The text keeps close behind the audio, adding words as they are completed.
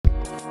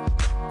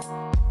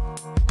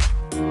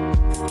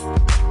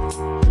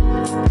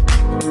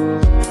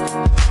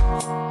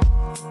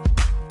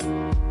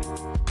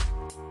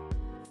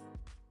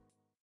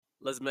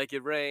is Make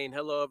It Rain.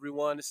 Hello,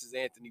 everyone. This is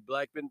Anthony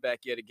Blackman back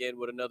yet again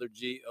with another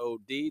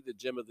GOD, the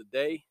Gem of the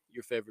Day,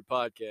 your favorite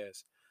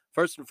podcast.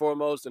 First and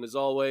foremost, and as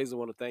always, I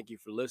want to thank you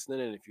for listening.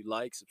 And if you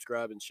like,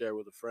 subscribe and share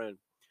with a friend.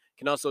 You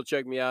can also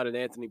check me out at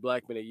Anthony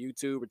Blackman at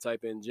YouTube or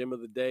type in Gem of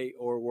the Day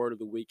or Word of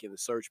the Week in the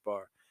search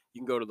bar.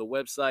 You can go to the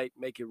website,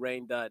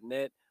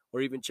 makeitrain.net,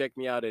 or even check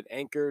me out at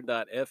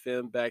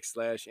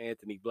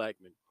anchor.fm/Anthony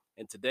Blackman.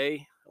 And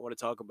today, I want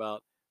to talk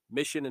about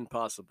Mission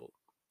Impossible.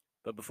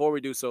 But before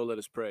we do so, let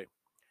us pray.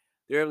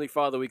 Dear Heavenly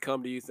Father, we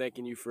come to you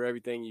thanking you for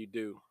everything you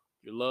do,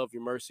 your love,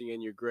 your mercy,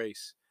 and your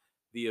grace,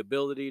 the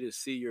ability to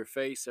see your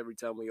face every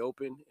time we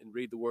open and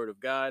read the Word of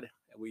God.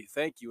 And we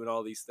thank you in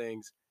all these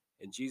things.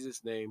 In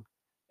Jesus' name,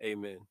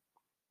 amen.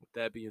 With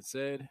that being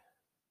said,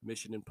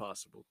 Mission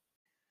Impossible.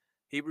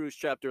 Hebrews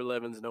chapter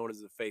 11 is known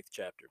as the faith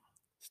chapter.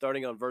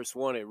 Starting on verse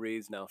 1, it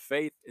reads, "Now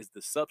faith is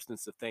the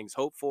substance of things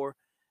hoped for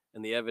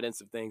and the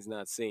evidence of things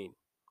not seen."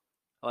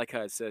 I like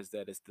how it says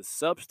that. It's the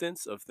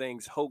substance of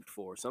things hoped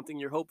for, something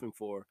you're hoping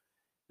for.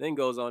 Then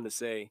goes on to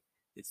say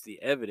it's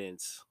the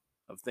evidence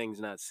of things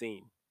not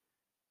seen.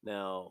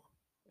 Now,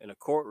 in a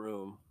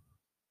courtroom,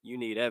 you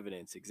need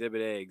evidence, exhibit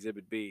A,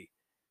 exhibit B,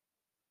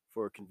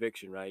 for a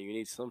conviction, right? You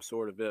need some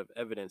sort of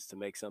evidence to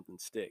make something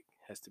stick.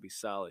 It has to be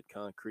solid,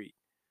 concrete.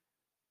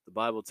 The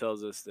Bible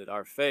tells us that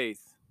our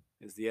faith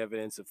is the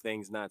evidence of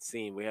things not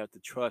seen. We have to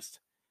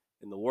trust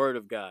in the Word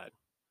of God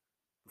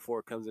before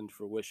it comes into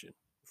fruition.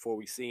 Before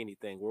we see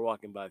anything, we're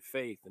walking by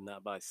faith and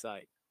not by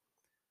sight.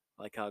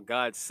 Like how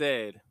God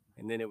said,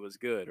 and then it was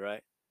good,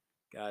 right?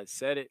 God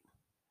said it,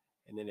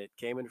 and then it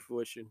came into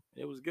fruition,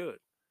 and it was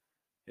good.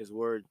 His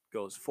word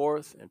goes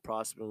forth and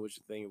prosper in which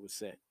thing it was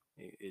sent.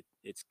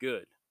 It's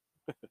good.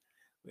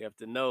 We have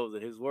to know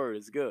that his word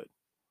is good.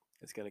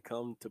 It's going to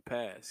come to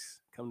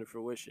pass, come to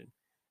fruition,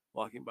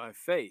 walking by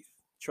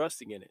faith,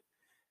 trusting in it.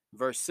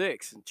 Verse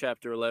 6 in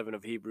chapter 11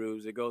 of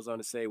Hebrews, it goes on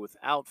to say,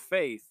 without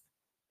faith,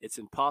 it's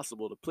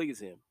impossible to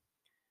please him.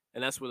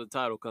 And that's where the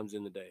title comes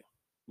in today,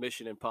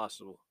 Mission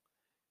Impossible.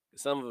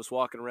 Some of us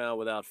walking around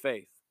without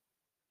faith,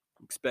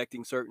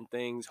 expecting certain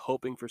things,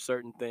 hoping for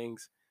certain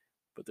things,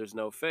 but there's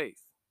no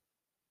faith.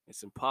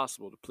 It's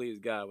impossible to please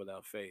God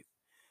without faith.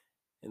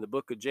 In the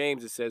book of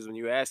James, it says when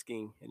you're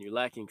asking and you're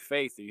lacking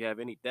faith or you have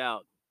any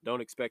doubt, don't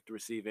expect to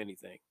receive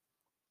anything.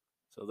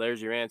 So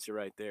there's your answer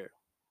right there.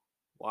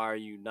 Why are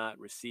you not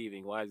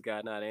receiving? Why is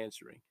God not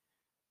answering?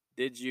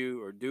 Did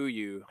you or do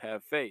you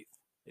have faith?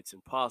 It's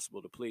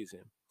impossible to please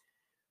him.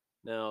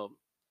 Now,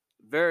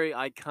 very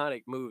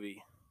iconic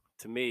movie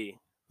to me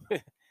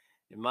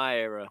in my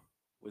era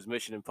was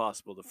Mission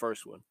Impossible, the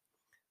first one.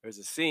 There's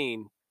a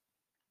scene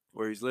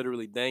where he's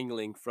literally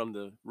dangling from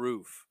the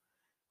roof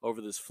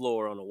over this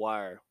floor on a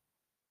wire.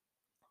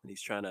 And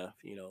he's trying to,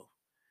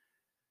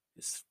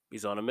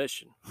 he's on a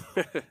mission.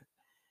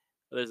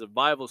 There's a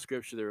Bible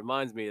scripture that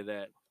reminds me of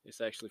that.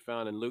 It's actually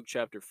found in Luke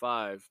chapter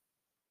 5,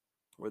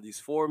 where these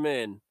four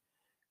men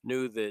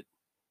knew that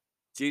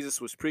Jesus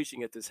was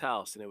preaching at this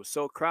house, and it was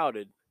so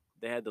crowded,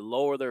 they had to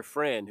lower their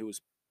friend who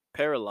was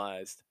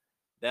paralyzed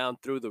down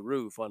through the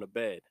roof on a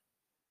bed.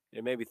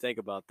 It made me think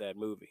about that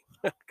movie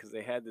because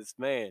they had this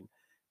man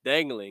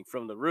dangling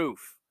from the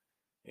roof,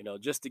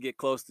 just to get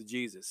close to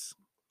Jesus.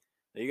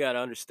 Now, you got to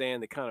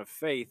understand the kind of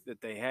faith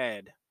that they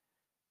had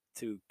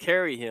to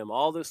carry him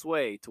all this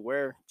way to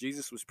where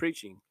Jesus was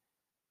preaching.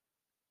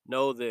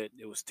 Know that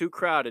it was too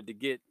crowded to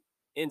get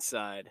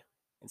inside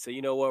and say,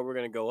 you know what, we're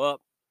going to go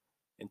up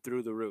and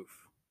through the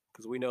roof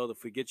because we know that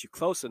if we get you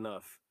close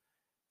enough,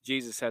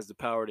 Jesus has the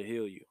power to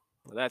heal you.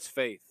 Well, that's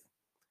faith.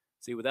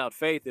 See, without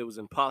faith, it was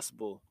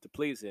impossible to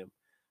please him.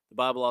 The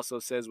Bible also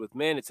says with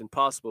men, it's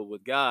impossible.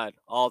 With God,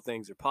 all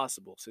things are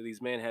possible. So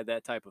these men had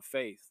that type of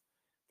faith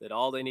that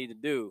all they need to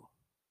do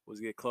was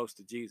get close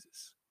to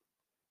Jesus.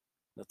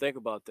 Now think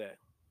about that.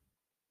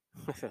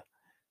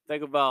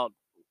 Think about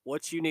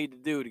what you need to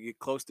do to get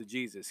close to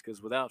Jesus,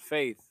 because without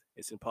faith,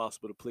 it's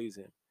impossible to please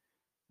him.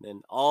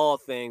 And all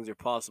things are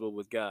possible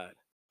with God.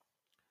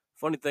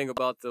 Funny thing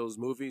about those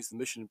movies, the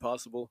Mission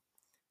Impossible,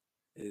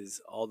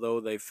 is although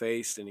they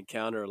faced and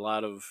encountered a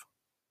lot of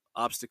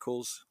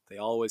obstacles, they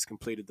always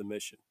completed the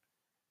mission.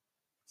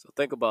 So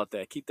think about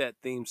that. Keep that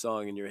theme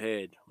song in your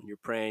head when you're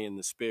praying in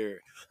the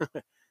spirit.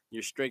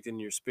 You're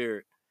strengthening your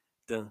spirit.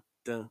 Dun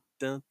dun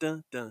dun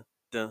dun dun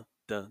dun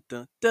dun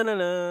dun dun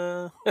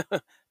dun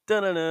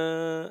dun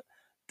dun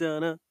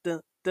dun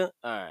dun dun.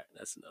 All right,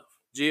 that's enough.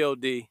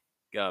 God,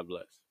 God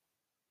bless.